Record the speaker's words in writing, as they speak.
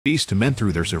Beast men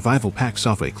threw their survival packs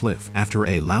off a cliff. After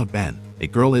a loud bang, a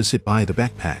girl is hit by the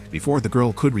backpack. Before the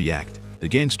girl could react, the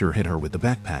gangster hit her with the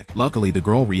backpack. Luckily, the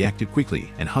girl reacted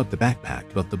quickly and hugged the backpack,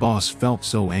 but the boss felt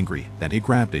so angry that he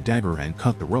grabbed a dagger and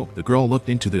cut the rope. The girl looked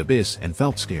into the abyss and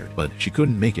felt scared, but she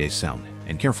couldn't make a sound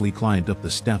and carefully climbed up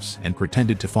the steps and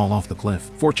pretended to fall off the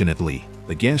cliff. Fortunately,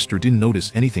 the gangster didn't notice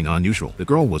anything unusual. The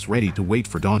girl was ready to wait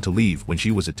for dawn to leave when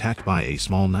she was attacked by a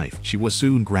small knife. She was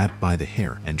soon grabbed by the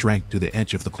hair and dragged to the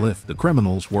edge of the cliff. The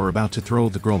criminals were about to throw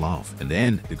the girl off. In the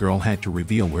end, the girl had to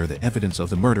reveal where the evidence of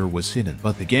the murder was hidden.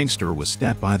 But the gangster was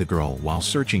stabbed by the girl while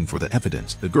searching for the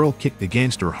evidence. The girl kicked the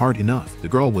gangster hard enough. The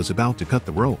girl was about to cut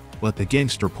the rope, but the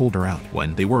gangster pulled her out.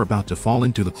 When they were about to fall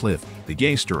into the cliff, the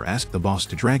gangster asked the boss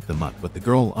to drag them up, but the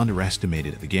girl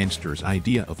underestimated the gangster's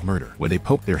idea of murder. When they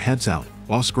poked their heads out,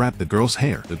 boss grabbed the girl's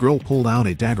hair. The girl pulled out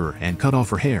a dagger and cut off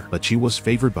her hair, but she was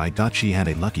favored by God. She had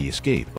a lucky escape.